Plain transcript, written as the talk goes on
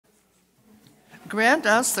Grant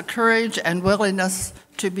us the courage and willingness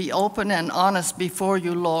to be open and honest before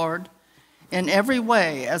you, Lord, in every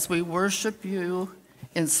way as we worship you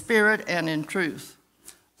in spirit and in truth.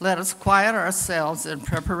 Let us quiet ourselves in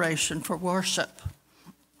preparation for worship.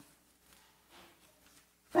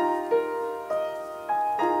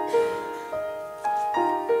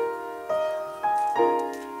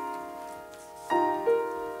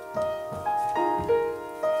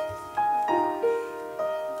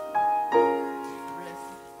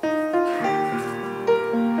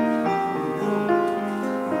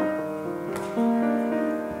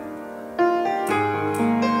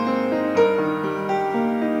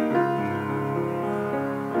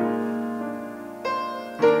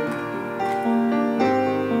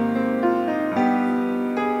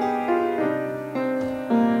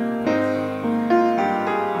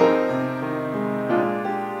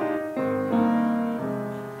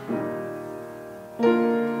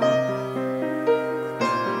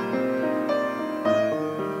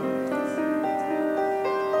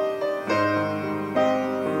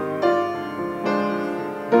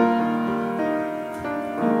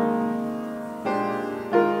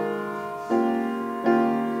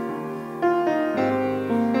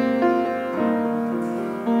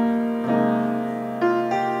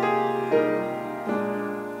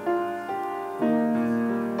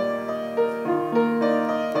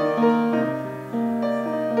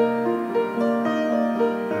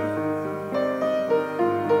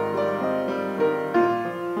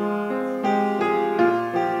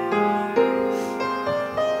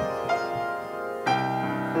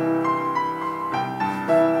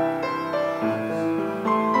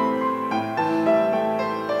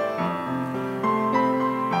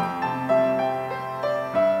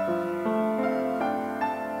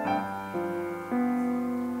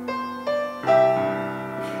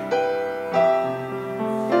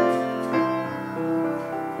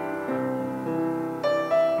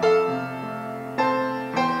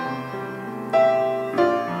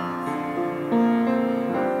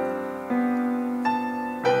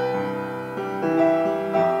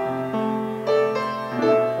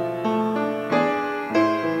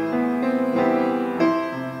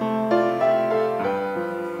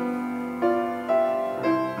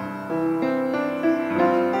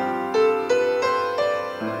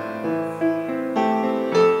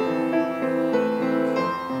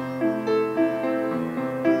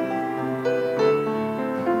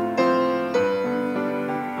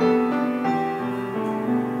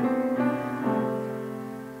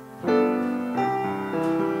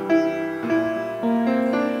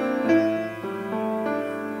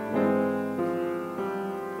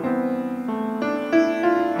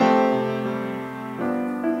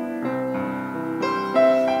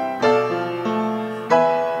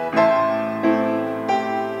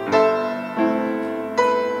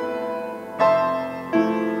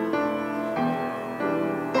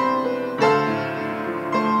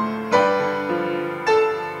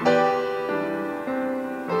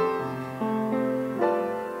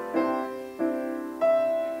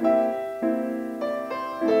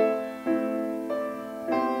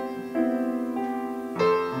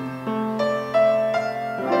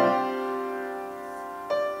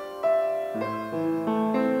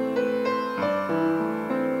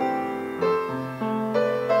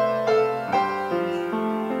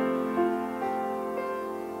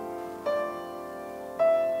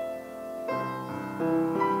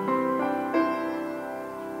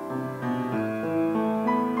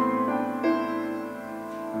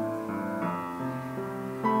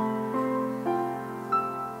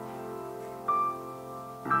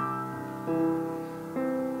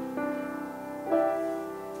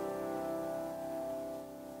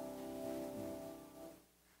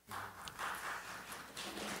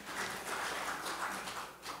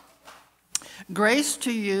 Grace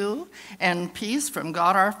to you and peace from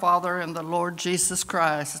God our Father and the Lord Jesus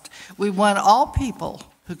Christ. We want all people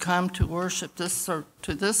who come to worship this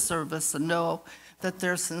service to know that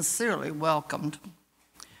they're sincerely welcomed.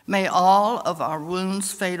 May all of our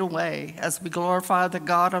wounds fade away as we glorify the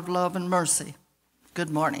God of love and mercy. Good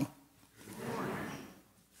morning. Good morning.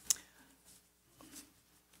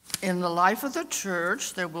 In the life of the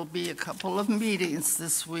church, there will be a couple of meetings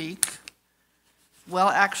this week. Well,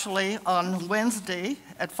 actually, on Wednesday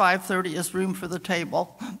at 5:30 is Room for the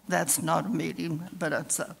Table. That's not a meeting, but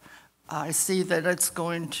I see that it's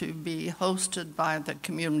going to be hosted by the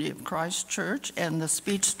Community of Christ Church, and the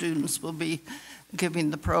speech students will be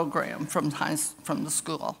giving the program from the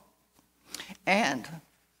school. And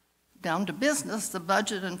down to business, the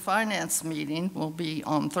Budget and Finance meeting will be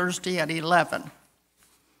on Thursday at 11.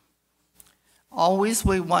 Always,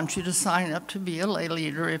 we want you to sign up to be a lay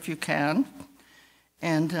leader if you can.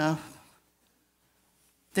 And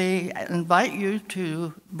they invite you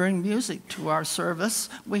to bring music to our service.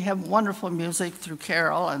 We have wonderful music through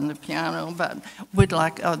Carol and the piano, but we'd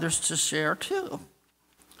like others to share too.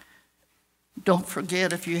 Don't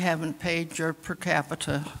forget if you haven't paid your per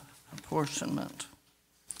capita apportionment.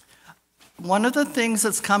 One of the things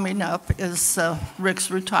that's coming up is Rick's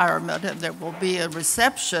retirement, and there will be a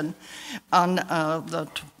reception on the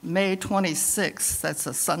May 26th, that's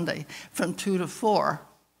a Sunday, from 2 to 4.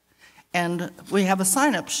 And we have a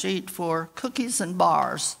sign-up sheet for cookies and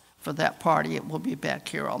bars for that party. It will be back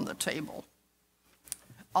here on the table.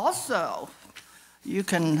 Also, you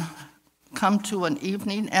can come to an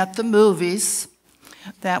evening at the movies.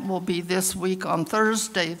 That will be this week on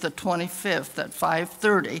Thursday, the 25th at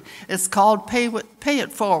 5:30. It's called Pay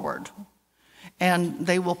It Forward. And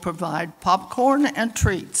they will provide popcorn and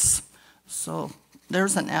treats. So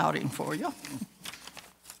there's an outing for you.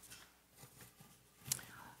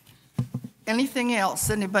 Anything else?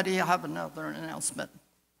 Anybody have another announcement?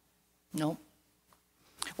 No?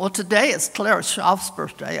 Well, today is Clara Schaaf's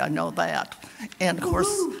birthday, I know that. And of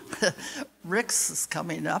course, Rick's is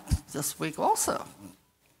coming up this week also.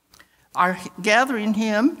 Our gathering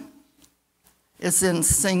hymn is in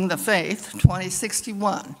Sing the Faith,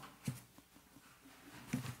 2061.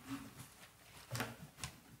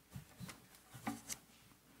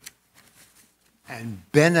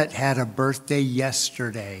 And Bennett had a birthday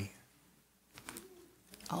yesterday.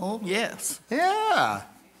 Oh, yes. Yeah.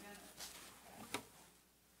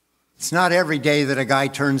 It's not every day that a guy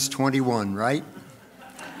turns 21, right?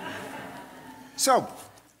 So,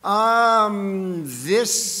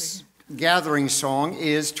 this gathering song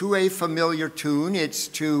is to a familiar tune. It's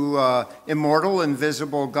to Immortal,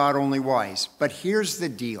 Invisible, God Only Wise. But here's the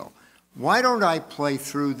deal. Why don't I play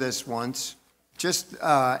through this once?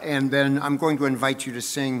 And then I'm going to invite you to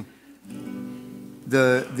sing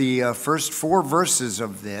the first 4 verses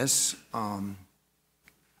of this.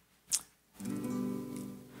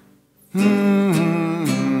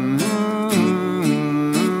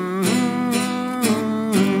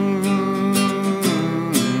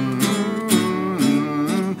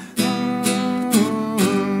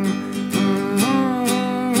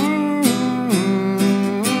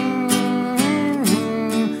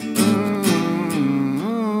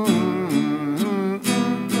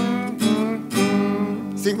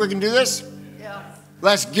 Think we can do this? Yeah.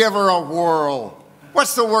 Let's give her a whirl.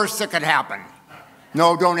 What's the worst that could happen?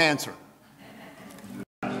 No, don't answer.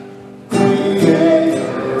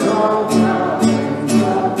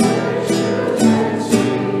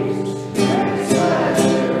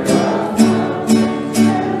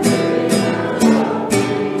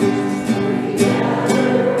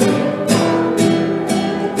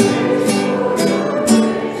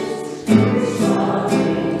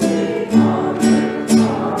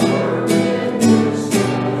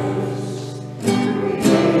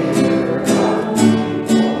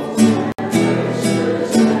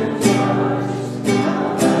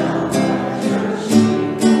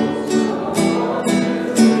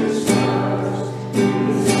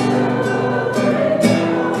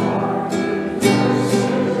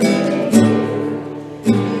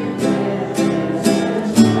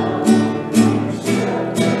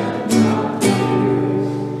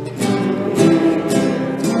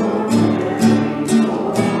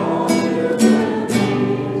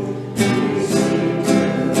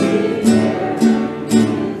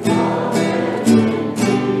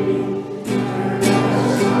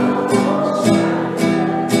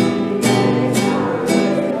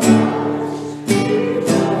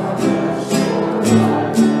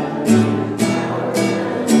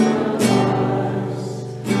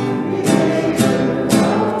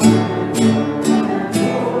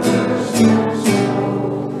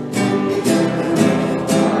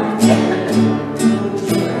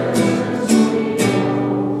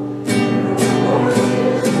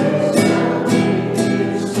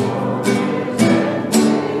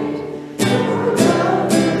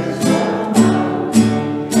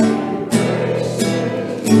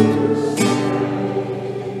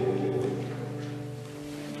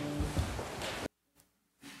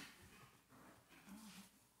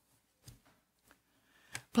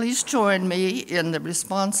 Please join me in the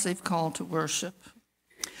responsive call to worship.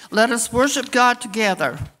 Let us worship God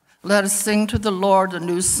together. Let us sing to the Lord a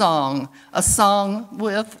new song, a song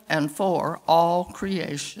with and for all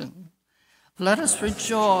creation. Let us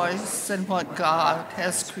rejoice in what God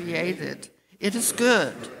has created. It is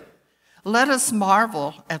good. Let us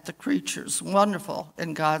marvel at the creatures, wonderful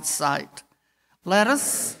in God's sight. Let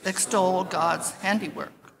us extol God's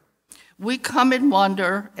handiwork. We come in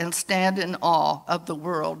wonder and stand in awe of the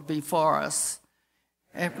world before us.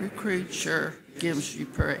 Every creature gives you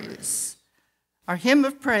praise. Our hymn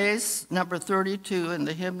of praise, number 32 in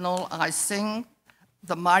the hymnal, I sing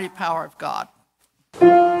the mighty power of God.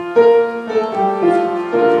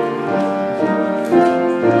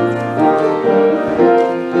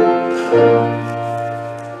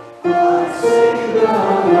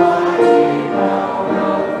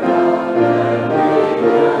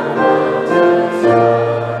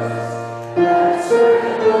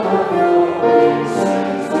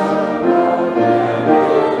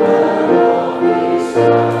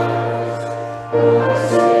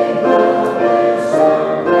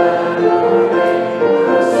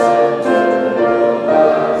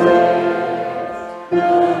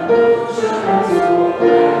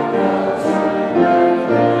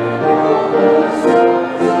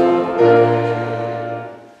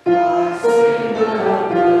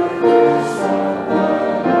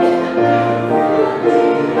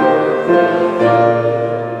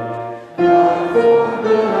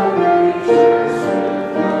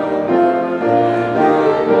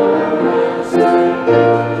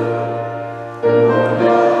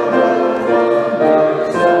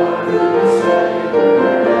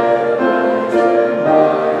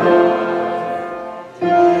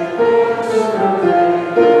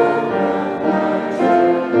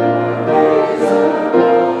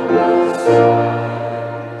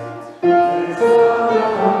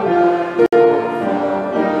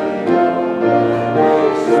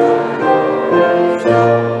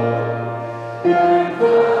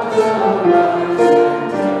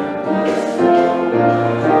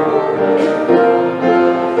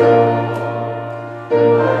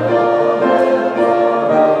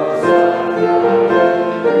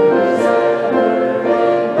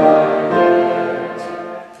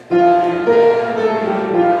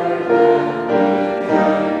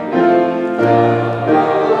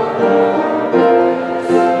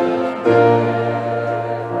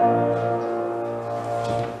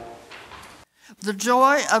 The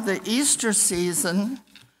joy of the Easter season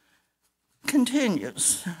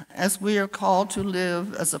continues as we are called to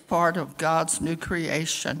live as a part of God's new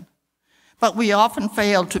creation. But we often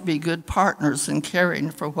fail to be good partners in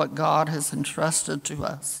caring for what God has entrusted to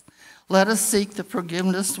us. Let us seek the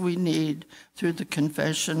forgiveness we need through the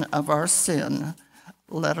confession of our sin.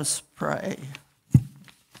 Let us pray.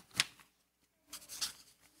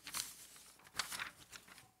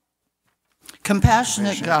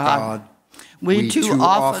 Compassionate God, we too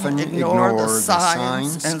often ignore the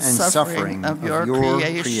signs and suffering of your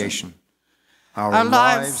creation. Our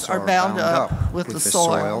lives are bound up with the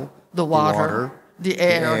soil, the water, the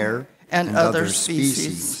air, and other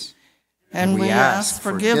species. And we ask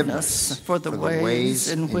forgiveness for the ways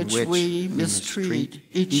in which we mistreat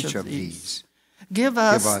each of these. Give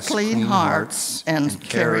us clean hearts and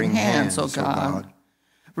caring hands, O God.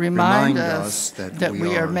 Remind us that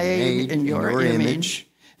we are made in your image,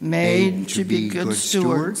 made to be good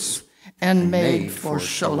stewards, and made for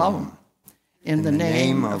shalom. In the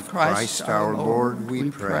name of Christ our Lord, we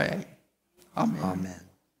pray. Amen.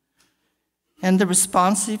 And the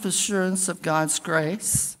responsive assurance of God's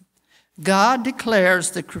grace. God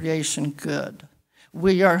declares the creation good.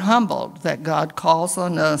 We are humbled that God calls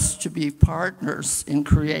on us to be partners in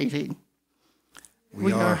creating.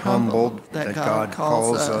 We are humbled that God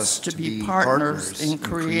calls us to be partners in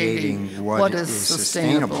creating what is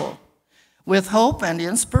sustainable. With hope and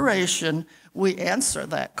inspiration, we answer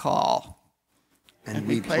that call. And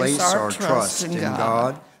we place our trust in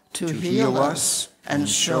God to heal us and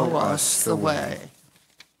show us the way.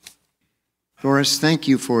 Doris, thank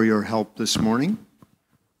you for your help this morning.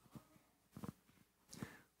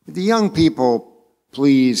 The young people,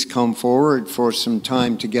 please come forward for some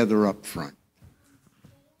time together up front.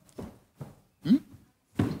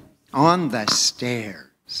 On the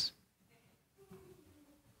stairs.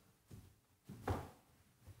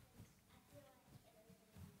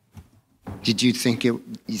 Did you think you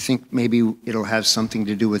think maybe it'll have something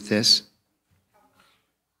to do with this?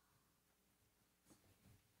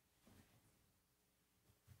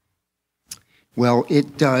 Well,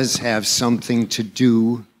 it does have something to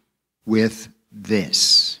do with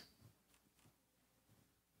this.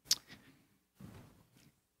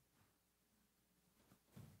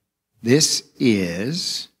 This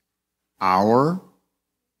is our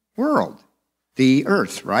world, the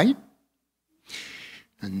earth, right?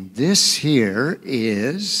 And this here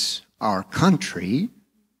is our country.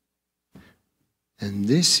 And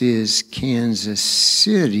this is Kansas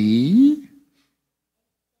City.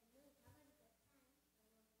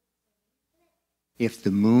 If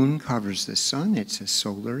the moon covers the sun, it's a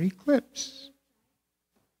solar eclipse.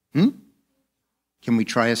 Can we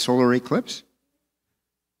try a solar eclipse?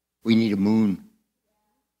 We need a moon.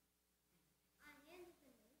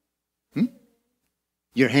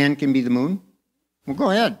 Your hand can be the moon? Well,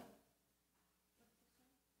 go ahead.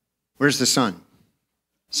 Where's the sun?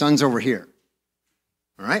 Sun's over here.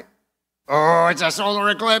 All right? Oh, it's a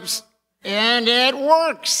solar eclipse, and it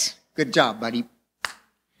works. Good job, buddy.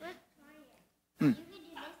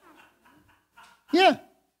 Yeah,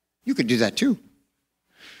 you could do that too.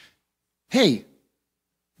 Hey,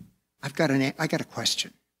 I got a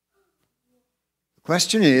question. The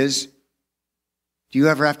question is, do you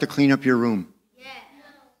ever have to clean up your room?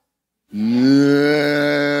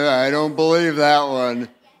 Yeah, I don't believe that one.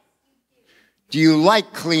 Do you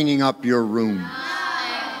like cleaning up your room?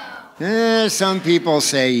 Some people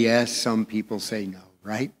say yes, some people say no,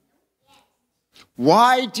 right?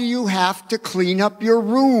 Why do you have to clean up your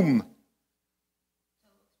room?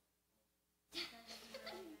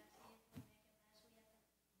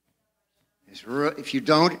 If you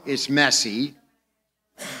don't, it's messy.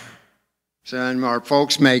 Some our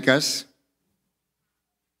folks make us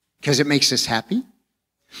because it makes us happy.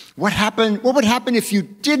 What would happen if you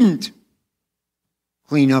didn't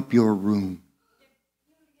clean up your room?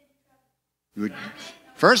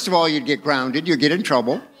 First of all, you'd get grounded. You'd get in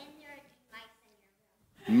trouble.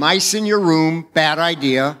 Mice in your room, bad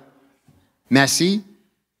idea. Messy.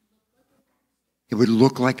 It would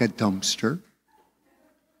look like a dumpster.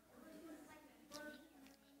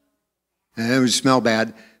 It would smell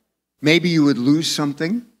bad. Maybe you would lose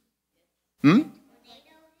something. A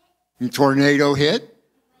tornado hit.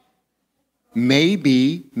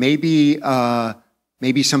 Maybe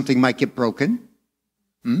something might get broken.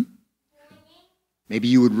 Maybe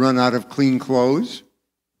you would run out of clean clothes.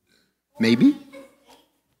 Maybe.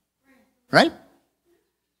 Right?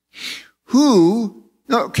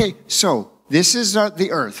 Okay, so this is the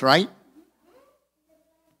earth, right?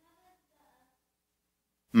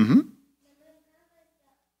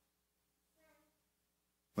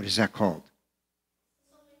 What is that called?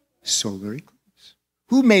 Solar eclipse.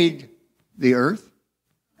 Who made the earth?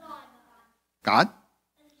 God?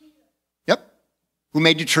 Yep. Who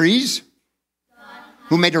made the trees?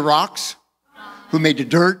 Who made the rocks? Who made the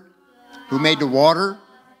dirt? Who made the water?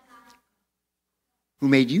 Who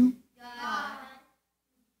made you?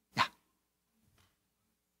 Yeah.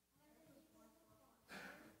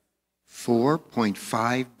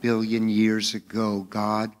 4.5 billion years ago,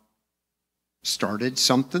 God started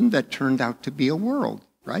something that turned out to be a world,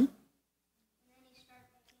 right?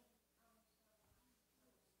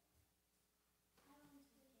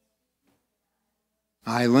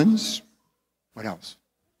 Islands. What else?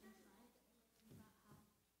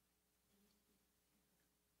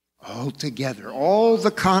 All together. All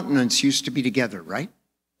the continents used to be together, right?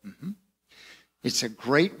 It's a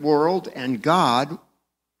great world, and God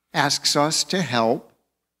asks us to help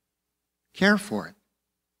care for it.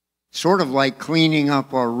 Sort of like cleaning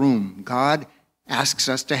up our room. God asks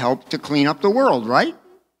us to help to clean up the world, right?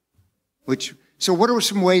 So what are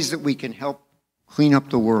some ways that we can help clean up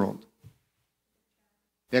the world?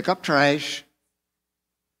 Pick up trash.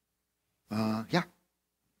 Yeah.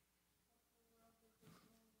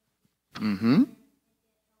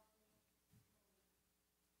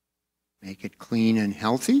 Make it clean and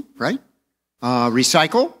healthy, right?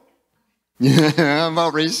 Recycle. Yeah,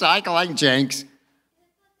 about recycling, Jenks.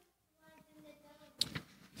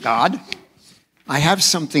 God, I have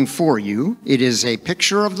something for you. It is a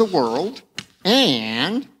picture of the world,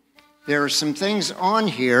 and there are some things on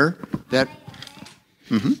here that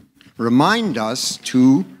remind us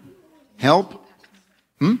to help.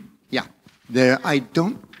 Yeah, I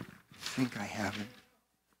don't think I have it.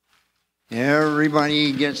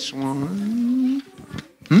 Everybody gets one.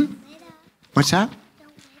 What's that?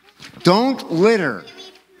 Don't litter.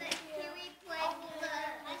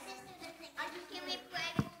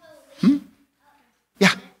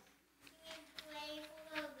 Yeah.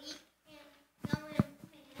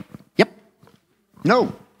 Yep.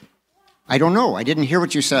 No. I don't know. I didn't hear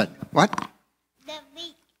what you said. What? The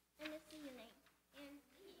leak in the ceiling.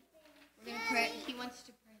 We're going to pray. He wants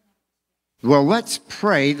to pray. Well, let's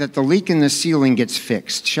pray that the leak in the ceiling gets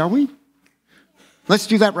fixed, shall we? Let's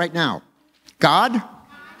do that right now. God,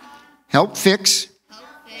 help fix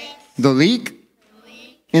the leak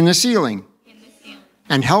in the ceiling.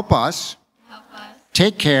 And help us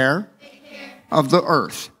take care of the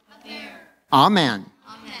earth. Amen.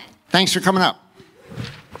 Thanks for coming up.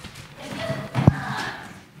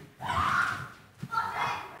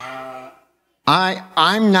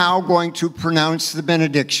 I'm now going to pronounce the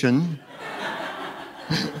benediction.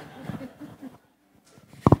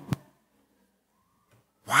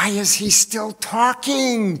 Why is he still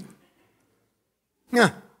talking? Yeah.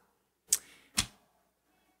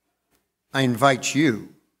 I invite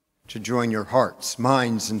you to join your hearts,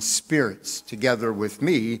 minds, and spirits together with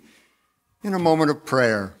me in a moment of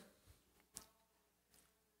prayer.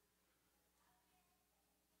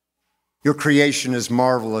 Your creation is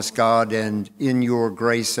marvelous, God, and in your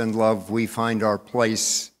grace and love we find our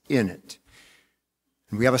place in it.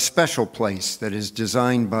 And we have a special place that is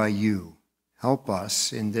designed by you. Help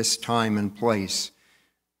us in this time and place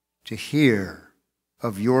to hear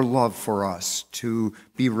of your love for us, to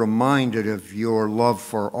be reminded of your love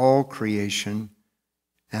for all creation,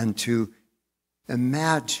 and to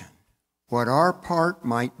imagine what our part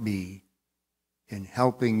might be in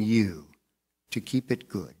helping you to keep it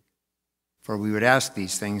good. For we would ask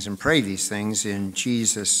these things and pray these things in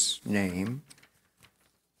Jesus' name.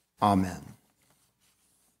 Amen.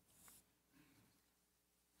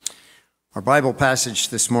 Our Bible passage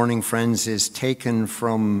this morning, friends, is taken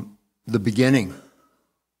from the beginning.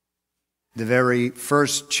 The very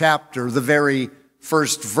first chapter, the very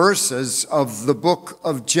first verses of the book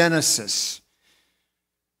of Genesis.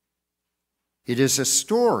 It is a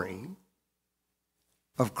story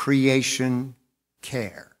of creation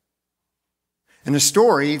care. And a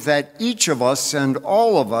story that each of us and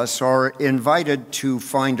all of us are invited to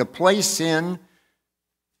find a place in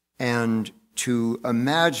and to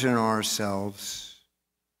imagine ourselves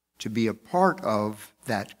to be a part of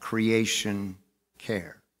that creation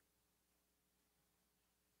care.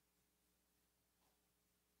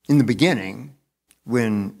 In the beginning,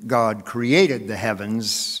 when God created the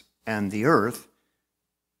heavens and the earth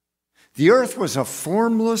was a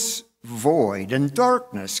formless void, and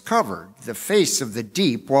darkness covered the face of the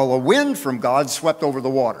deep, while a wind from God swept over the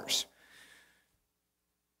waters.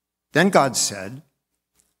 Then God said,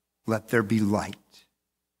 "Let there be light."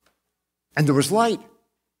 And there was light.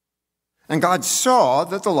 And God saw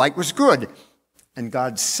that the light was good, and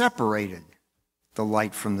God separated the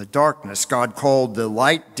light from the darkness. God called the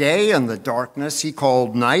light day, and the darkness he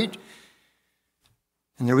called night.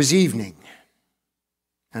 And there was evening,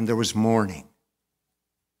 and there was morning,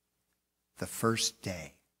 the first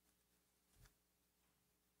day.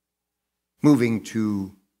 Moving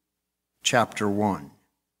to chapter 1,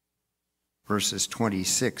 verses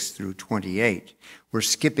 26 through 28. We're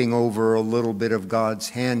skipping over a little bit of God's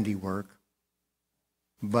handiwork,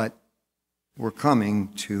 but we're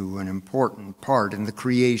coming to an important part in the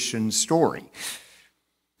creation story.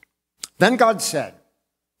 Then God said,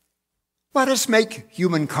 "Let us make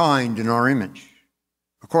humankind in our image,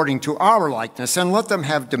 according to our likeness, and let them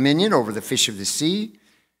have dominion over the fish of the sea,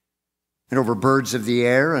 and over birds of the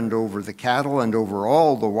air, and over the cattle, and over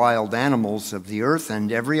all the wild animals of the earth, and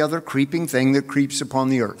every other creeping thing that creeps upon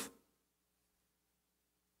the earth."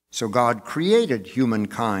 So God created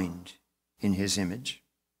humankind in his image.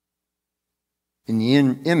 In the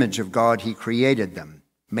image of God, he created them,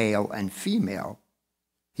 male and female.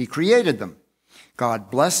 He created them. God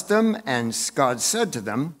blessed them, and God said to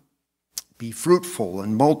them, "Be fruitful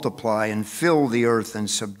and multiply and fill the earth and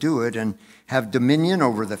subdue it, and have dominion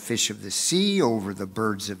over the fish of the sea, over the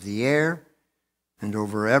birds of the air, and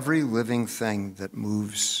over every living thing that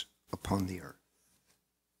moves upon the earth."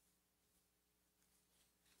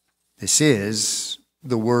 This is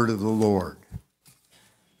the word of the Lord.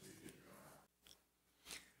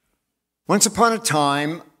 Once upon a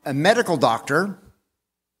time, a medical doctor,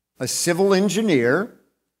 a civil engineer,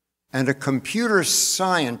 and a computer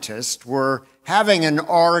scientist were having an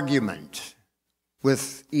argument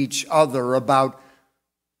with each other about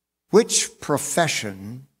which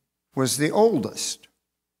profession was the oldest.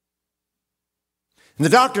 And the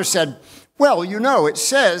doctor said, "Well, you know, it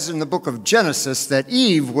says in the book of Genesis that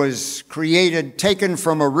Eve was created, taken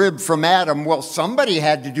from a rib from Adam. Well, somebody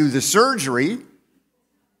had to do the surgery.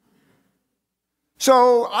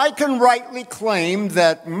 So I can rightly claim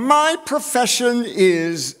that my profession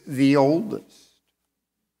is the oldest."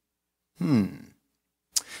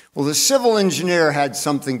 Well, the civil engineer had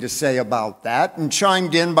something to say about that and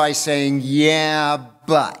chimed in by saying, "Yeah,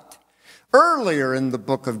 but earlier in the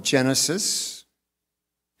book of Genesis,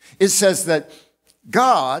 it says that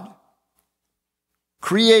God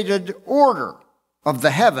created order of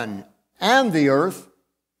the heaven and the earth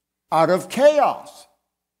out of chaos."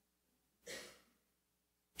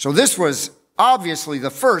 So this was obviously the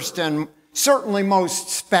first and certainly most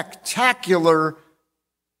spectacular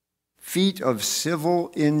feat of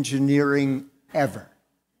civil engineering ever.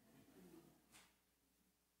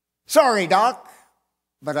 "Sorry, Doc,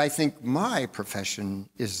 but I think my profession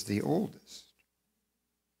is the oldest."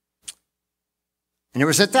 And it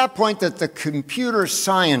was at that point that the computer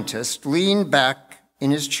scientist leaned back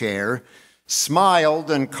in his chair,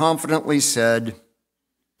 smiled, and confidently said,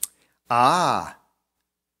 "Ah,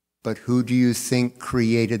 but who do you think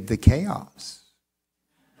created the chaos?"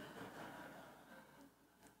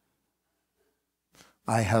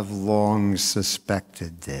 I have long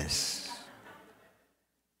suspected this.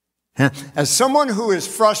 As someone who is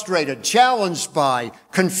frustrated, challenged by,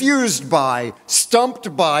 confused by,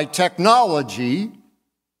 stumped by technology,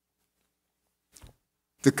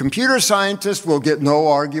 the computer scientist will get no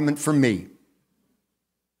argument from me.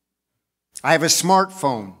 I have a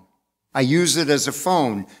smartphone. I use it as a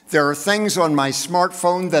phone. There are things on my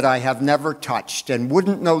smartphone that I have never touched and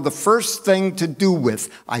wouldn't know the first thing to do with.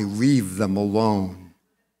 I leave them alone.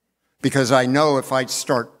 Because I know if I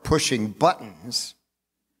start pushing buttons,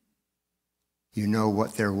 you know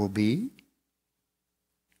what there will be?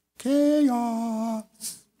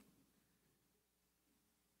 Chaos.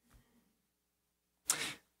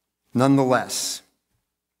 Nonetheless,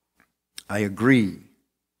 I agree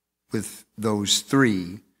with those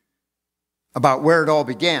three about where it all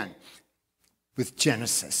began, with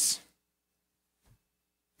Genesis.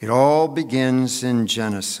 It all begins in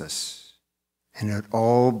Genesis, and it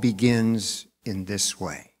all begins in this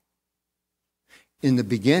way. In the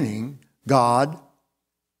beginning, God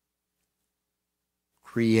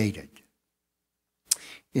created.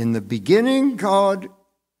 In the beginning, God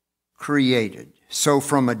created. So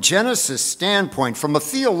from a Genesis standpoint, from a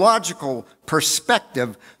theological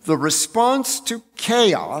perspective, the response to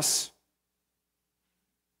chaos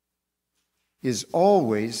is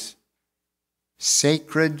always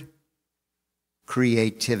sacred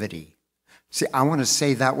creativity. See, I want to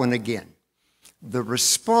say that one again. The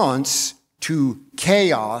response to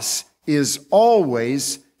chaos is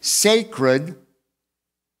always sacred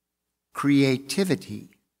creativity.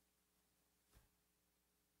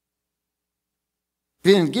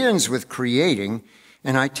 It begins with creating,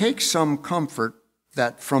 and I take some comfort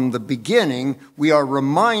that from the beginning we are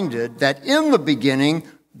reminded that in the beginning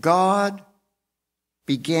God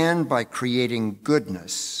began by creating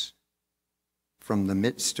goodness from the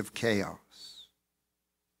midst of chaos.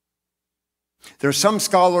 There are some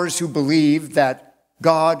scholars who believe that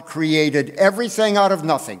God created everything out of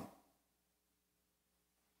nothing.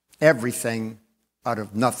 Everything out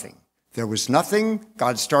of nothing. There was nothing,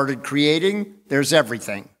 God started creating, there's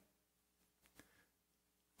everything.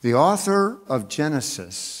 The author of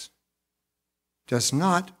Genesis does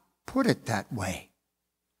not put it that way.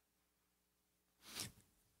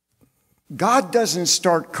 God doesn't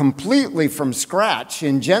start completely from scratch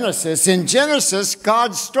in Genesis. In Genesis,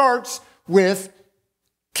 God starts with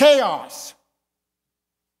chaos.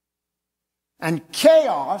 And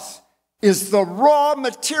chaos is the raw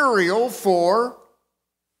material for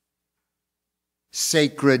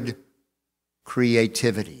sacred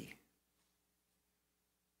creativity.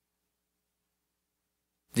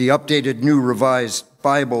 The updated New Revised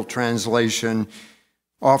Bible translation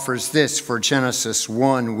offers this for Genesis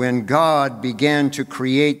 1. When God began to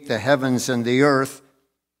create the heavens and the earth,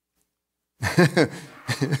 the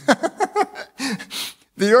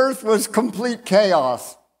earth was complete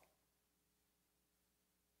chaos.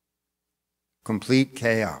 Complete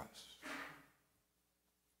chaos.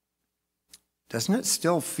 Doesn't it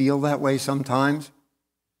still feel that way sometimes?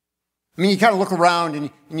 I mean, you kind of look around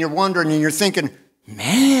and you're wondering and you're thinking,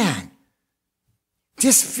 man,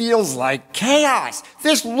 this feels like chaos.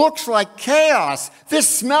 This looks like chaos. This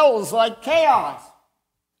smells like chaos.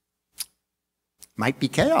 Might be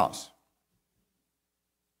chaos.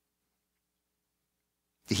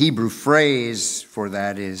 The Hebrew phrase for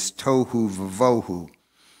that is tohu vavohu.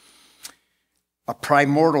 A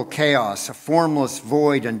primordial chaos, a formless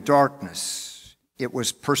void and darkness. It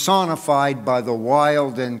was personified by the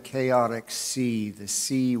wild and chaotic sea. The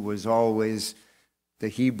sea was always the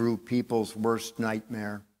Hebrew people's worst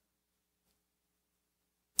nightmare.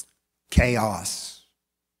 Chaos.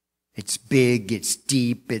 It's big, it's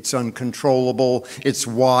deep, it's uncontrollable, it's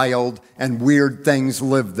wild, and weird things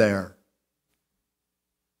live there.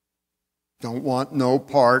 Don't want no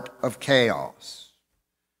part of chaos.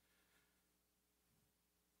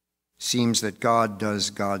 Seems that God does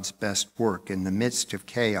God's best work in the midst of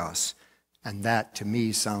chaos, and that to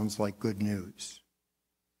me sounds like good news.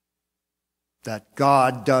 That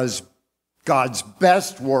God does God's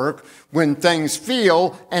best work when things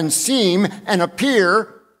feel and seem and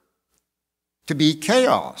appear to be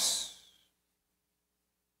chaos.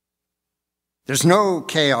 There's no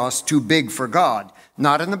chaos too big for God.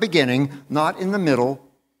 Not in the beginning, not in the middle,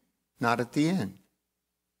 not at the end.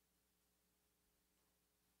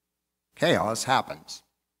 Chaos happens.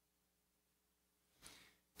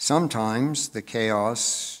 Sometimes the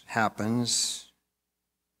chaos happens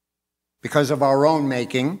because of our own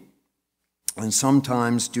making, and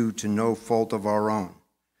sometimes due to no fault of our own.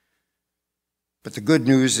 But the good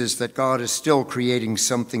news is that God is still creating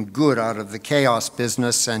something good out of the chaos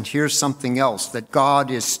business, and here's something else, that God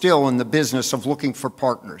is still in the business of looking for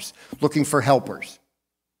partners, looking for helpers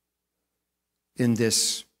in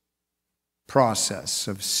this process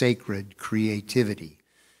of sacred creativity.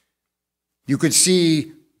 You could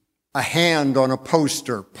see a hand on a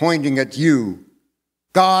poster pointing at you.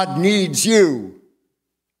 God needs you.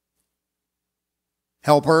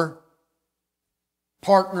 Helper,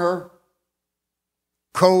 partner,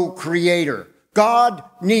 co-creator. God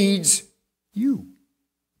needs you.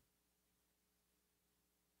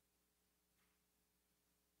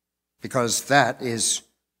 Because that is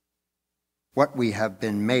what we have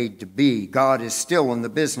been made to be. God is still in the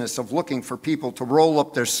business of looking for people to roll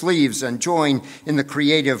up their sleeves and join in the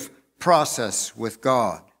creative process with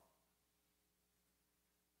God.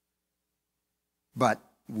 But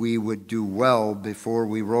we would do well before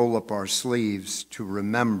we roll up our sleeves to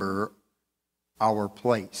remember our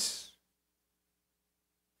place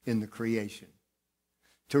in the creation,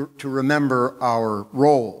 to remember our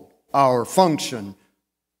role, our function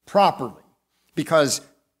properly. Because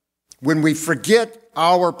when we forget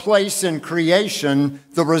our place in creation,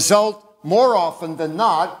 the result, more often than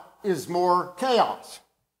not, is more chaos.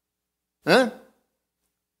 Huh?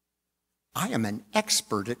 I am an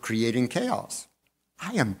expert at creating chaos.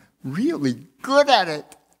 I am really good at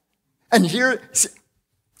it. And here,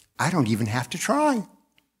 I don't even have to try.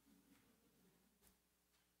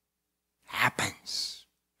 Happens.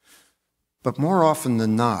 But more often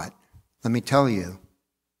than not, let me tell you,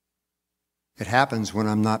 it happens when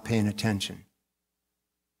I'm not paying attention.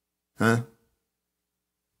 Huh?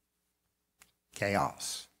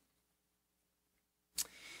 Chaos.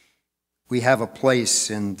 We have a place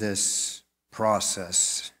in this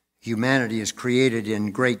process. Humanity is created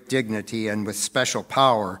in great dignity and with special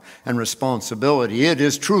power and responsibility. It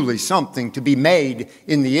is truly something to be made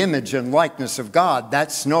in the image and likeness of God.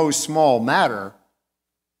 That's no small matter.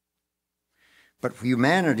 But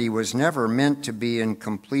humanity was never meant to be in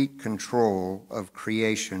complete control of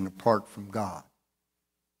creation apart from God.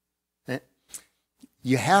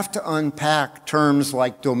 You have to unpack terms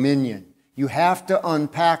like dominion. You have to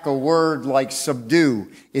unpack a word like subdue.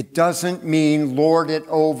 It doesn't mean lord it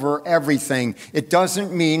over everything. It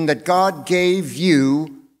doesn't mean that God gave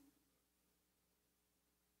you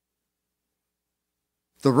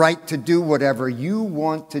the right to do whatever you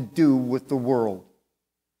want to do with the world.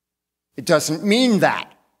 It doesn't mean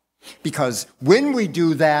that, because when we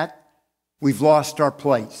do that, we've lost our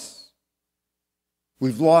place.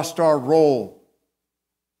 We've lost our role.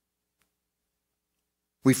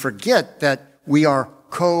 We forget that we are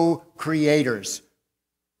co-creators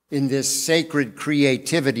in this sacred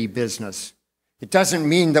creativity business. It doesn't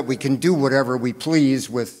mean that we can do whatever we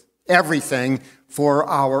please with everything for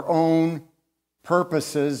our own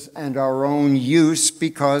purposes and our own use,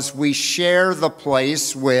 because we share the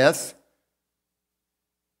place with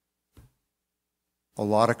a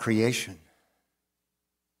lot of creation,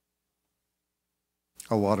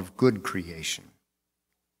 a lot of good creation.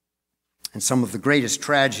 And some of the greatest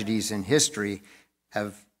tragedies in history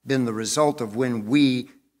have been the result of when we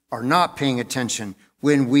are not paying attention,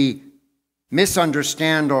 when we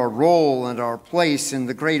misunderstand our role and our place in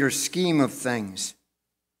the greater scheme of things,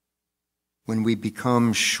 when we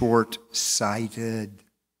become short-sighted.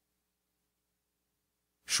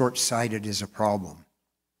 Short-sighted is a problem,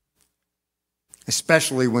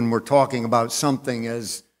 especially when we're talking about something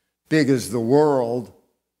as big as the world.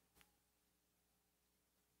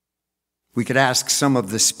 We could ask some of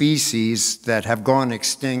the species that have gone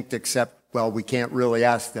extinct, except, well, we can't really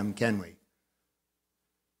ask them, can we?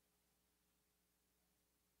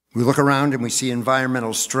 We look around and we see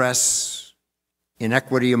environmental stress,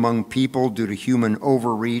 inequity among people due to human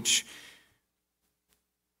overreach.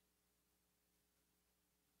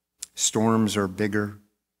 Storms are bigger,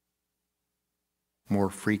 more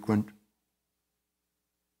frequent,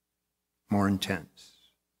 more intense.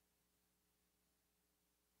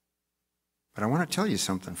 But I want to tell you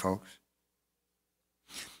something, folks.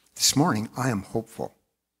 This morning, I am hopeful.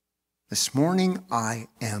 This morning, I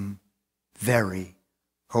am very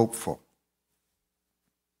hopeful.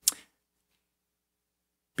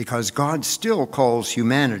 Because God still calls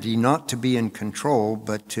humanity not to be in control,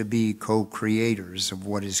 but to be co-creators of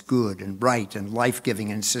what is good and right and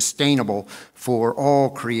life-giving and sustainable for all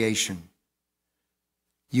creation.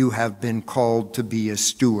 You have been called to be a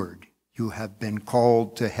steward. You have been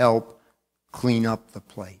called to help clean up the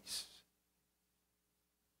place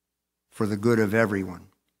for the good of everyone.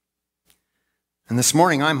 And this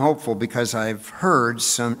morning I'm hopeful because I've heard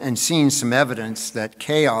some and seen some evidence that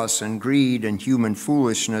chaos and greed and human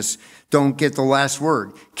foolishness don't get the last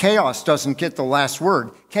word. Chaos doesn't get the last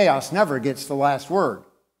word. Chaos never gets the last word.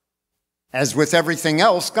 As with everything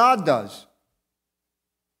else, God does.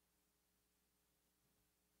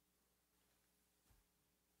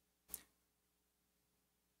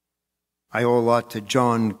 I owe a lot to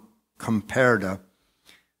John Comperda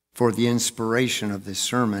for the inspiration of this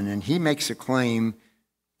sermon, and he makes a claim.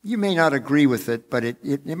 You may not agree with it, but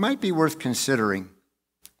it might be worth considering.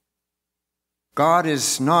 God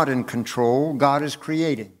is not in control. God is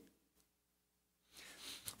creating.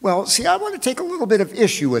 Well, see, I want to take a little bit of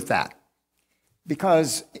issue with that,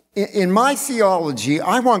 because in my theology,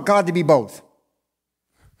 I want God to be both.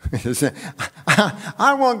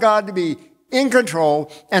 I want God to be in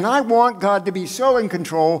control, and I want God to be so in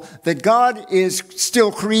control that God is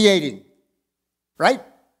still creating, right?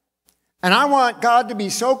 And I want God to be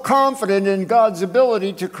so confident in God's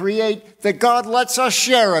ability to create that God lets us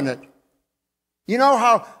share in it. You know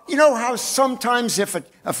how sometimes if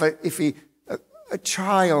a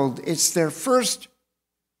child, it's their first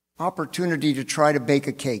opportunity to try to bake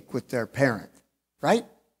a cake with their parent, right?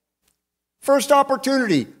 First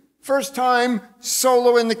opportunity. First time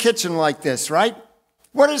solo in the kitchen like this, right?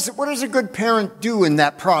 What does a good parent do in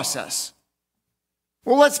that process?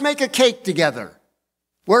 Well, let's make a cake together.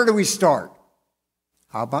 Where do we start?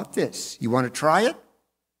 How about this? You want to try it?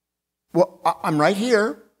 Well, I'm right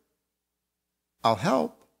here. I'll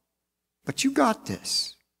help. But you got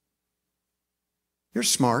this. You're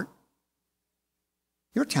smart.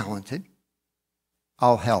 You're talented.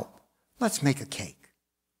 I'll help. Let's make a cake.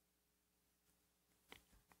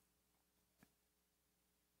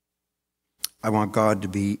 I want God to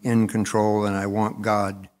be in control, and I want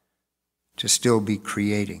God to still be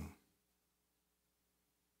creating.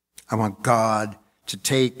 I want God to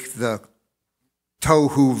take the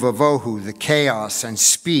tohu vavohu, the chaos, and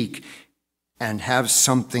speak and have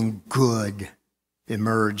something good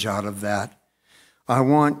emerge out of that. I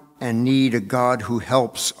want and need a God who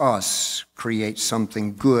helps us create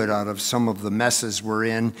something good out of some of the messes we're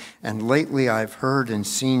in. And lately I've heard and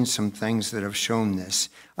seen some things that have shown this.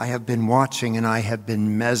 I have been watching and I have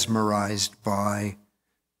been mesmerized by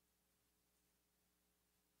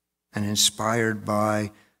and inspired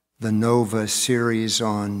by the Nova series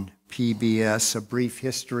on PBS, A Brief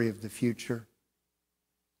History of the Future.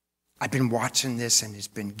 I've been watching this and it's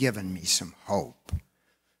been giving me some hope.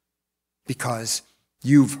 Because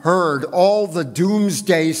you've heard all the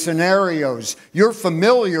doomsday scenarios. You're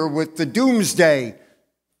familiar with the doomsday.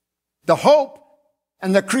 The hope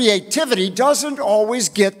and the creativity doesn't always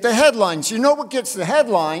get the headlines. You know what gets the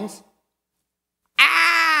headlines?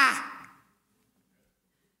 Ah!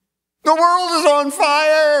 The world is on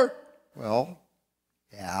fire! Well,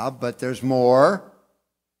 yeah, but there's more.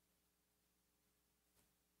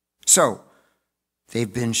 So,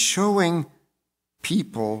 they've been showing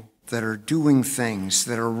people that are doing things,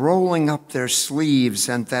 that are rolling up their sleeves,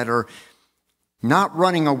 and that are not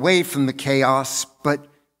running away from the chaos, but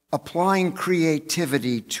applying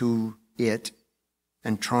creativity to it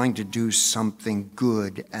and trying to do something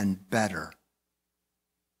good and better.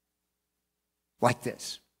 Like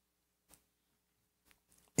this.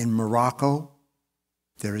 In Morocco,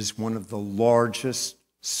 there is one of the largest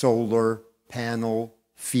solar panel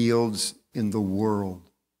fields in the world.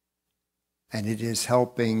 And it is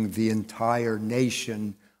helping the entire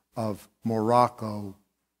nation of Morocco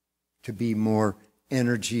to be more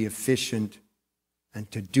energy efficient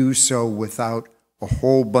and to do so without a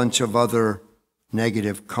whole bunch of other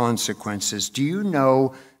negative consequences. Do you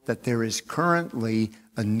know that there is currently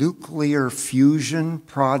a nuclear fusion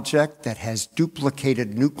project that has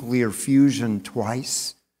duplicated nuclear fusion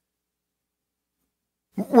twice?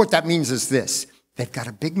 What that means is this. They've got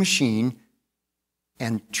a big machine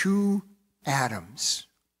and two atoms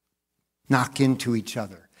knock into each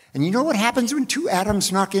other. And you know what happens when two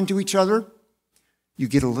atoms knock into each other? You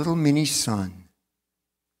get a little mini sun.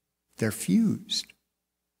 They're fused.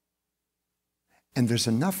 And there's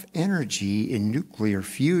enough energy in nuclear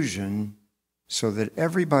fusion so that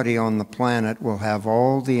everybody on the planet will have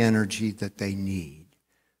all the energy that they need.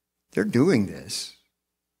 They're doing this.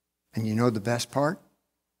 And you know the best part?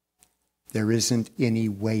 There isn't any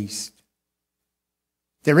waste.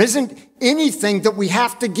 There isn't anything that we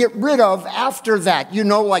have to get rid of after that. You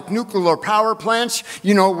know, like nuclear power plants,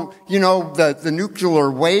 you know the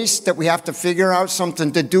nuclear waste that we have to figure out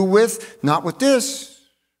something to do with. Not with this.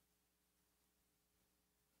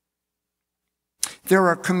 There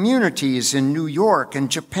are communities in New York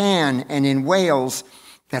and Japan and in Wales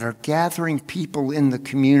that are gathering people in the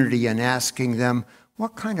community and asking them,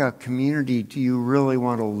 what kind of community do you really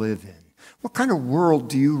want to live in? What kind of world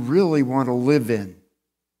do you really want to live in?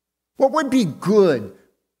 What would be good?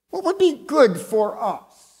 What would be good for us?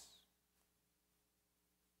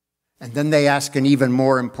 And then they ask an even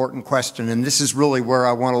more important question, and this is really where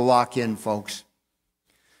I want to lock in, folks.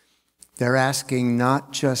 They're asking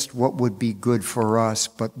not just what would be good for us,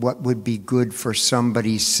 but what would be good for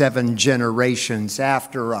somebody 7 generations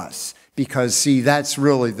after us. Because, see, that's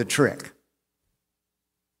really the trick.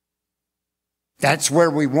 That's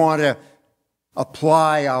where we want to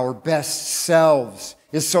apply our best selves,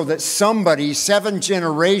 is so that somebody 7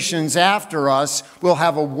 generations after us will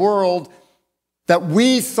have a world that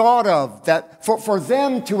we thought of, that for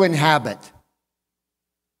them to inhabit.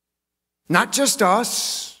 Not just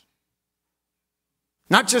us,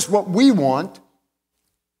 not just what we want,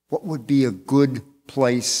 what would be a good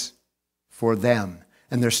place for them.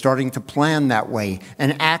 And they're starting to plan that way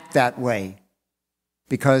and act that way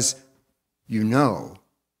because you know,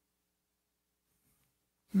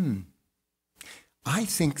 I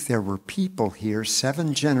think there were people here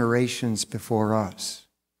 7 generations before us.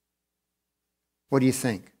 What do you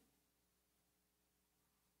think?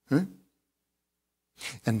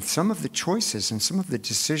 And some of the choices and some of the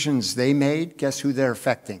decisions they made, guess who they're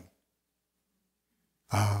affecting?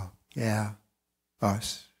 Oh, yeah,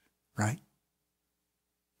 us, right?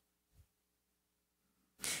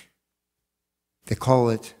 They call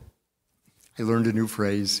it, I learned a new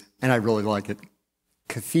phrase, and I really like it,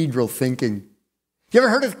 cathedral thinking. You ever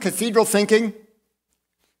heard of cathedral thinking?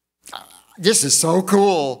 This is so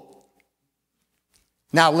cool.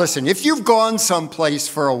 Now listen, if you've gone someplace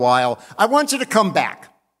for a while, I want you to come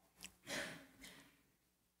back.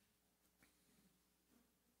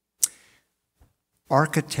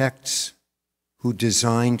 Architects who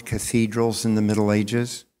designed cathedrals in the Middle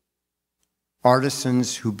Ages,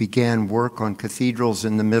 artisans who began work on cathedrals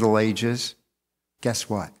in the Middle Ages, guess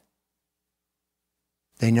what?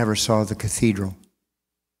 They never saw the cathedral.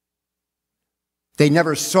 They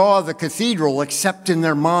never saw the cathedral except in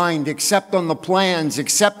their mind, except on the plans,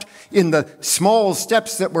 except in the small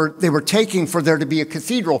steps that they were taking for there to be a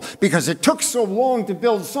cathedral, because it took so long to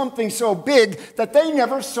build something so big that they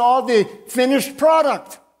never saw the finished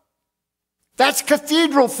product. That's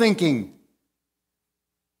cathedral thinking.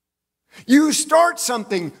 You start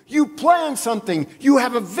something, you plan something, you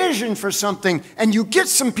have a vision for something, and you get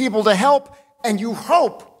some people to help, and you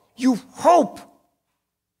hope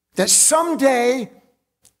that someday,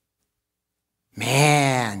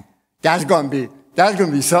 man, that's going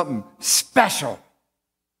to be something special.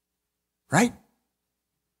 Right?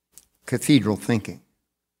 Cathedral thinking.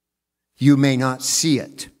 You may not see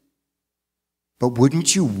it, but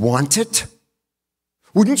wouldn't you want it?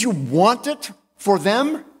 Wouldn't you want it for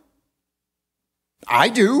them? I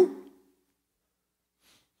do.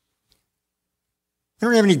 I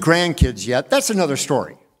don't have any grandkids yet. That's another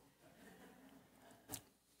story.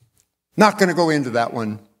 Not going to go into that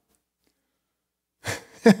one.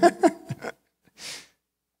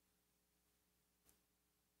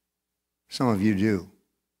 Some of you do.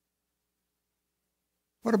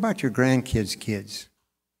 What about your grandkids' kids?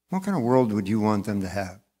 What kind of world would you want them to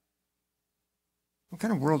have? What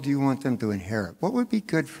kind of world do you want them to inherit? What would be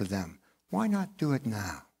good for them? Why not do it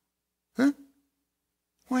now? Huh?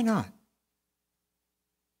 Why not?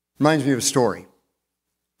 Reminds me of a story.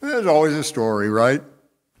 There's always a story, right?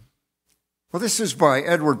 Well, this is by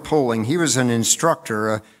Edward Poling. He was an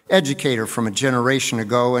instructor, an educator from a generation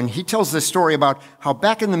ago, and he tells this story about how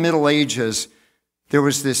back in the Middle Ages, there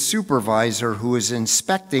was this supervisor who was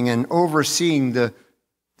inspecting and overseeing a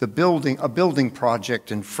building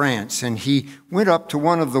project in France, and he went up to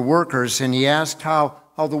one of the workers and he asked how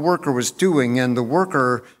the worker was doing, and the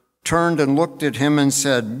worker turned and looked at him and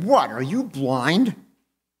said, "What, are you blind?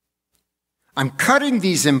 I'm cutting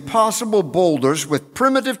these impossible boulders with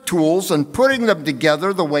primitive tools and putting them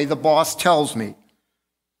together the way the boss tells me.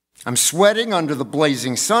 I'm sweating under the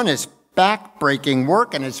blazing sun. It's back-breaking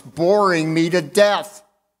work, and it's boring me to death."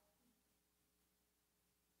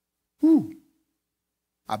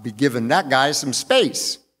 I'd be giving that guy some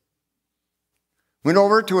space. Went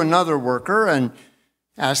over to another worker and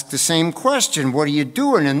asked the same question, "What are you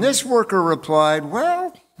doing?" And this worker replied,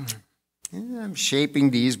 "Well, I'm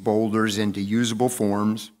shaping these boulders into usable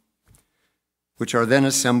forms, which are then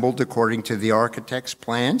assembled according to the architect's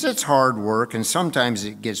plans. It's hard work, and sometimes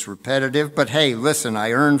it gets repetitive, but hey, listen,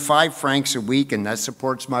 I earn 5 francs a week, and that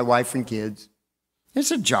supports my wife and kids.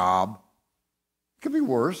 It's a job. It could be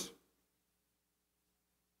worse."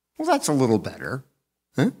 Well, that's a little better.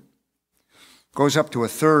 Huh? Goes up to a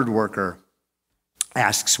third worker.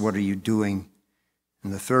 asks, "What are you doing?"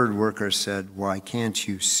 And the third worker said, "Why, can't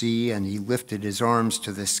you see?" And he lifted his arms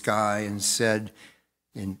to the sky and said,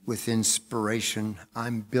 with inspiration,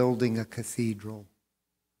 "I'm building a cathedral.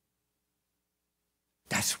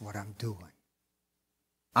 That's what I'm doing.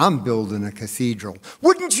 I'm building a cathedral.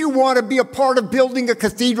 Wouldn't you want to be a part of building a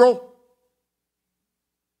cathedral?"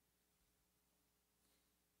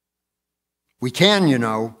 We can, you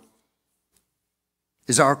know.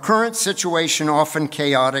 Is our current situation often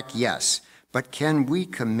chaotic? Yes. But can we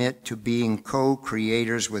commit to being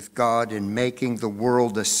co-creators with God in making the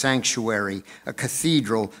world a sanctuary, a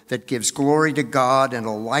cathedral that gives glory to God and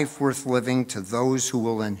a life worth living to those who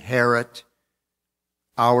will inherit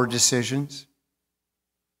our decisions,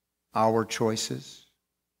 our choices?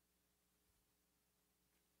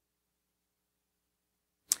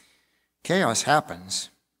 Chaos happens.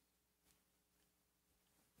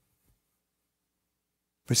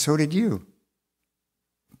 But so did you.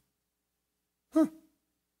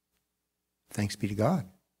 Thanks be to God.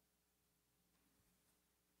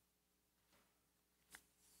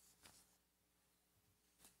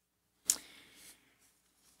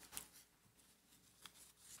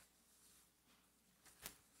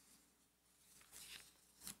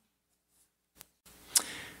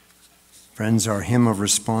 Friends, our hymn of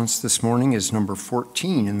response this morning is number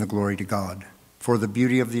 14 in the Glory to God, "For the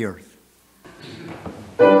Beauty of the Earth."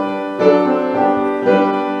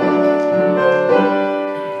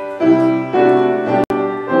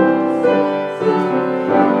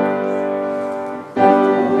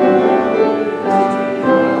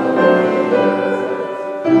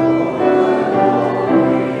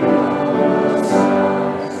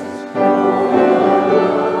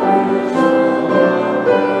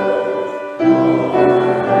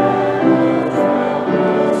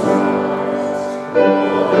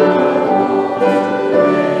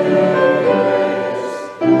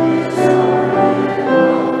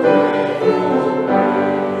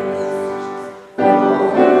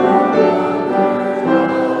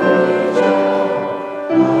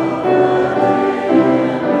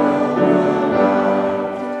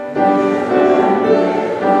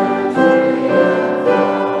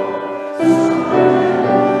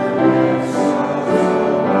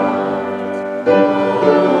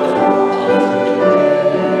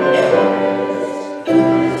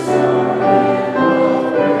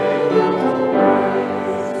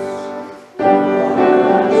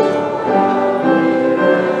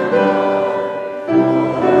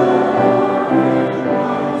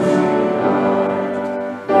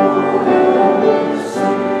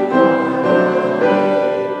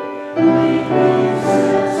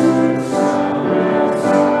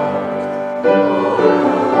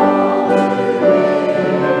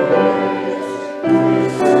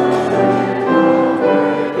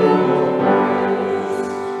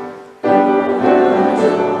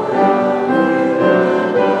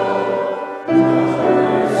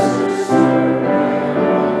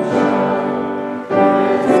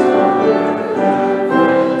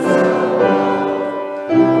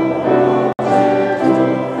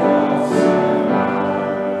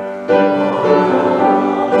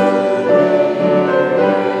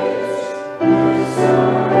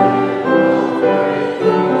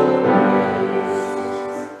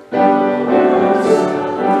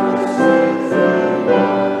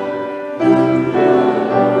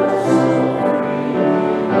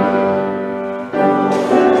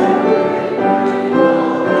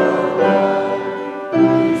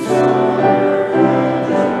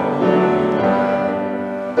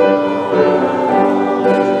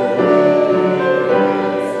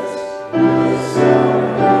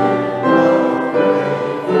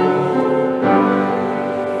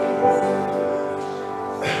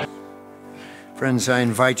 Friends, I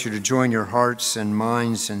invite you to join your hearts and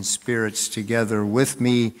minds and spirits together with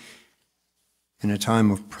me in a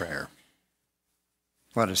time of prayer.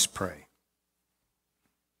 Let us pray.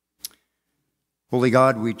 Holy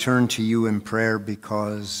God, we turn to you in prayer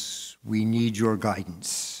because we need your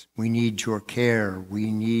guidance. We need your care.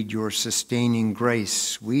 We need your sustaining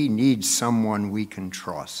grace. We need someone we can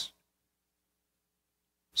trust.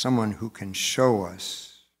 Someone who can show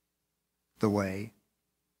us the way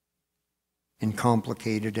in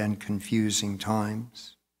complicated and confusing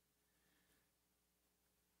times.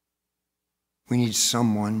 We need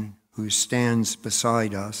someone who stands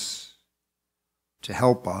beside us to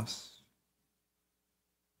help us.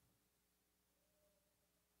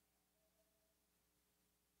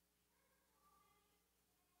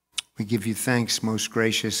 We give you thanks, most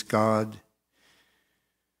gracious God,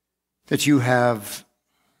 that you have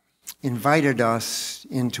invited us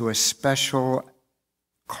into a special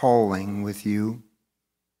calling with you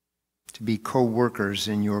to be co-workers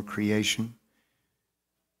in your creation.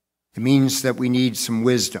 It means that we need some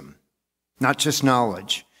wisdom, not just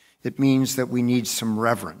knowledge. It means that we need some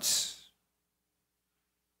reverence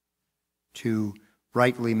to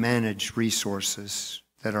rightly manage resources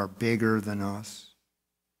that are bigger than us,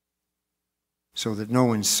 so that no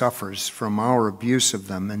one suffers from our abuse of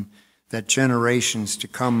them, and that generations to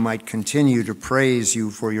come might continue to praise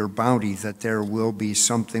you for your bounty, that there will be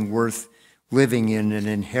something worth living in and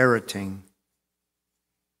inheriting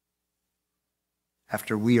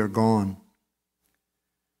after we are gone.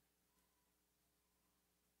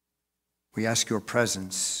 We ask your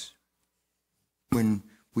presence when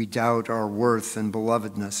we doubt our worth and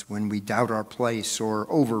belovedness, when we doubt our place or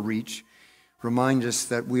overreach. Remind us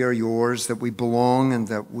that we are yours, that we belong, and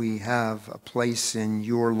that we have a place in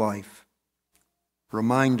your life.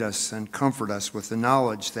 Remind us and comfort us with the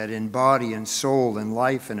knowledge that in body and soul, in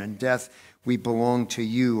life and in death, we belong to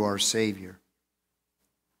you, our Savior.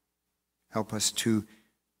 Help us to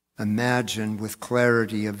imagine with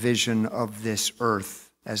clarity a vision of this earth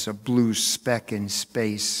as a blue speck in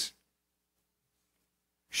space,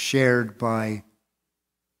 shared by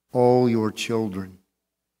all your children.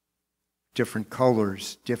 Different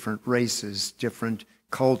colors, different races, different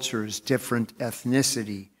cultures, different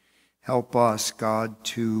ethnicity. Help us, God,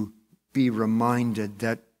 to be reminded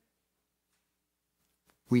that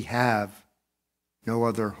we have no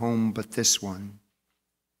other home but this one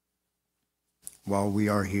while we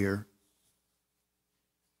are here.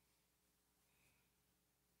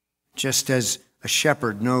 Just as a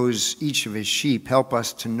shepherd knows each of his sheep, help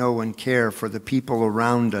us to know and care for the people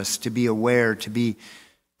around us, to be aware, to be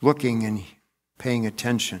looking and paying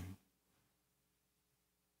attention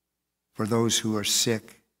for those who are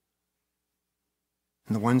sick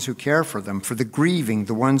and the ones who care for them, for the grieving,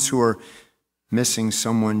 the ones who are missing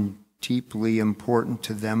someone deeply important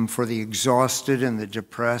to them, for the exhausted and the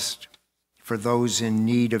depressed, for those in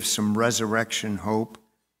need of some resurrection hope,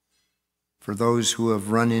 for those who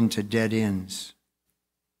have run into dead ends,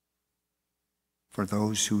 for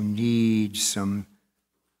those who need some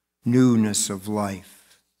newness of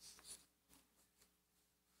life.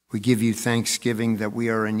 We give you thanksgiving that we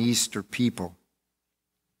are an Easter people,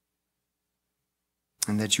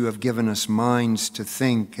 and that you have given us minds to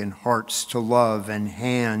think and hearts to love and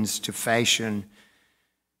hands to fashion.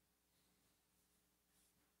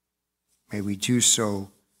 May we do so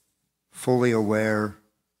fully aware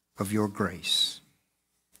of your grace.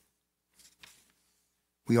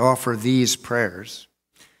 We offer these prayers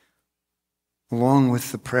along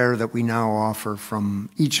with the prayer that we now offer from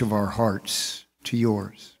each of our hearts to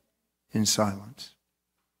yours in silence.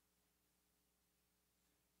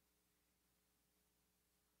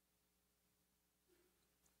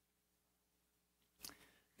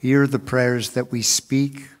 Hear the prayers that we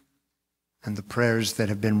speak and the prayers that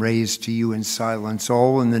have been raised to you in silence,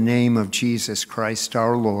 all in the name of Jesus Christ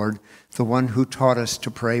our Lord, the one who taught us to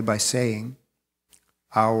pray by saying,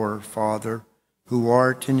 Our Father, who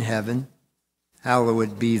art in heaven,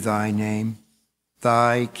 hallowed be thy name.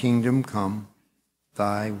 Thy kingdom come,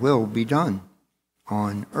 thy will be done,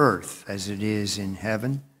 on earth as it is in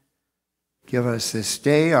heaven. Give us this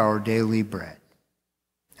day our daily bread,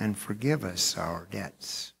 and forgive us our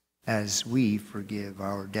debts, as we forgive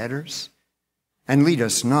our debtors. And lead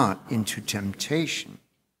us not into temptation,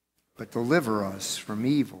 but deliver us from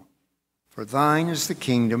evil. For thine is the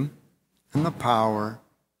kingdom, and the power,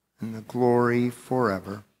 and the glory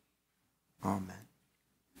forever. Amen.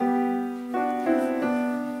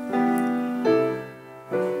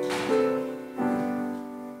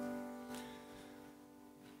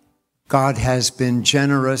 God has been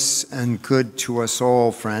generous and good to us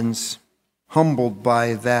all, friends. Humbled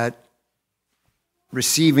by that,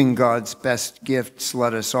 receiving God's best gifts,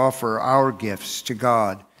 let us offer our gifts to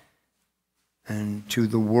God and to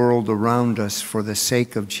the world around us for the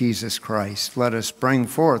sake of Jesus Christ. Let us bring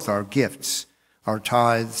forth our gifts, our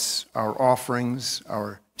tithes, our offerings,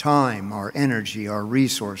 our time, our energy, our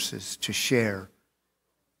resources to share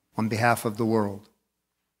on behalf of the world.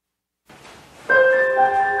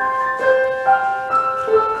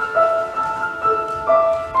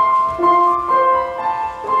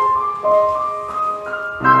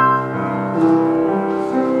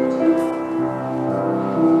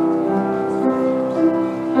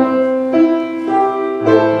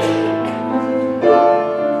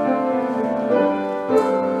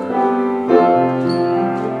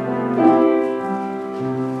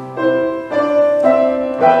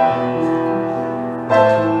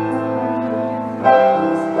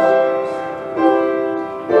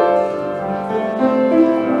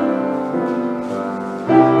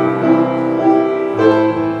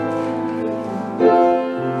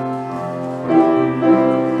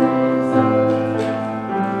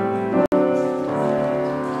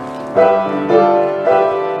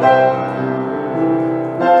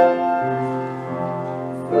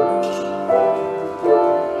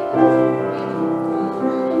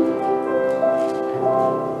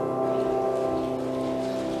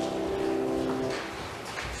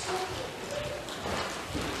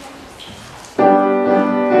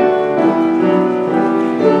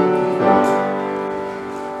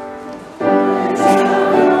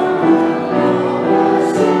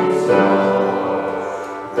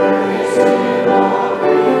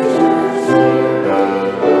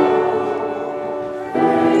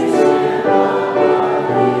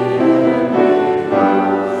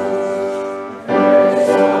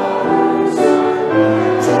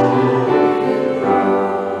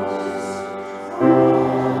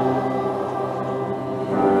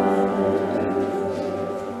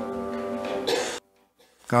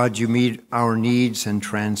 God, you meet our needs and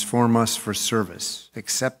transform us for service.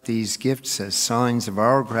 Accept these gifts as signs of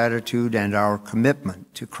our gratitude and our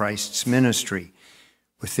commitment to Christ's ministry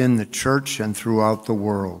within the church and throughout the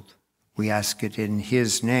world. We ask it in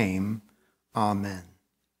his name. Amen.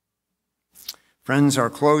 Friends, our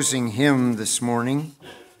closing hymn this morning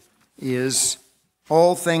is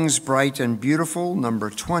All Things Bright and Beautiful, number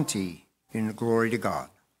 20, in Glory to God.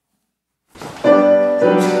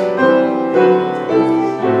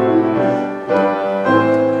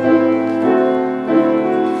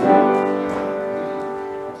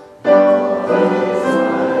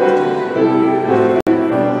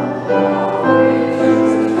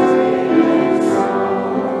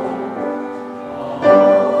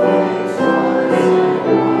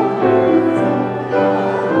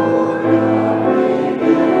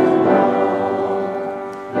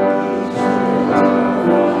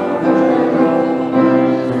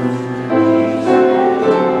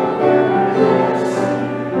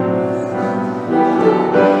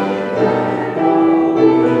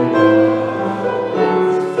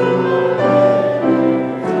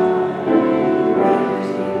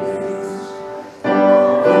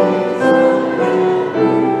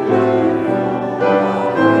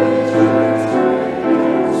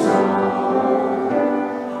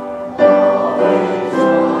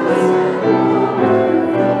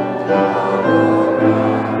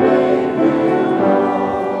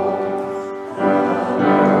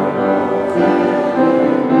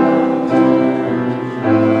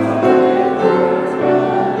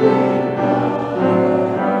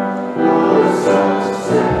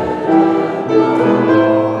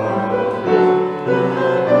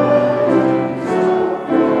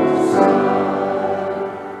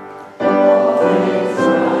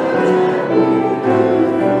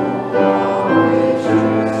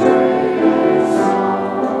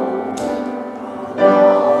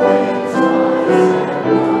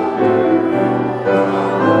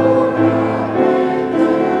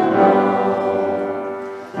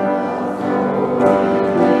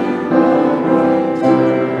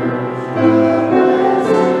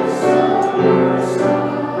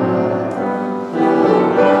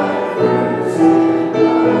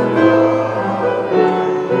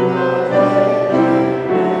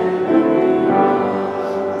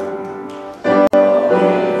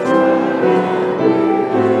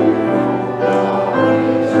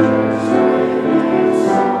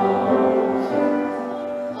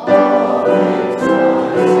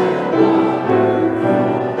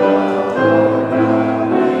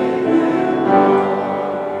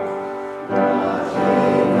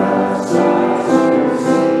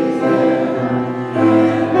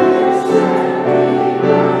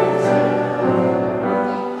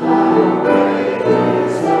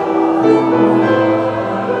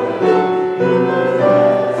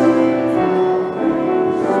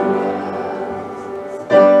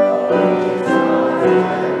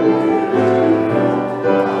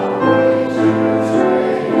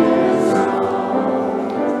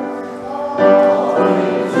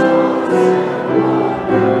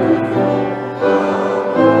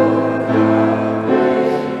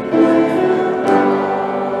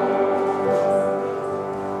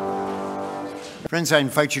 Friends, I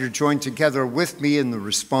invite you to join together with me in the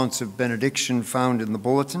responsive benediction found in the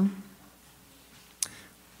bulletin.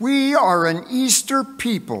 We are an Easter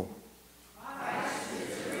people.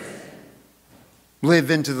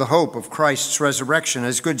 Live into the hope of Christ's resurrection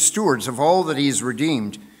as good stewards of all that he has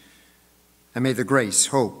redeemed. And may the grace,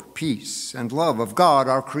 hope, peace, and love of God,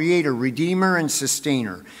 our Creator, Redeemer, and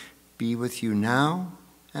Sustainer, be with you now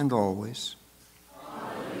and always.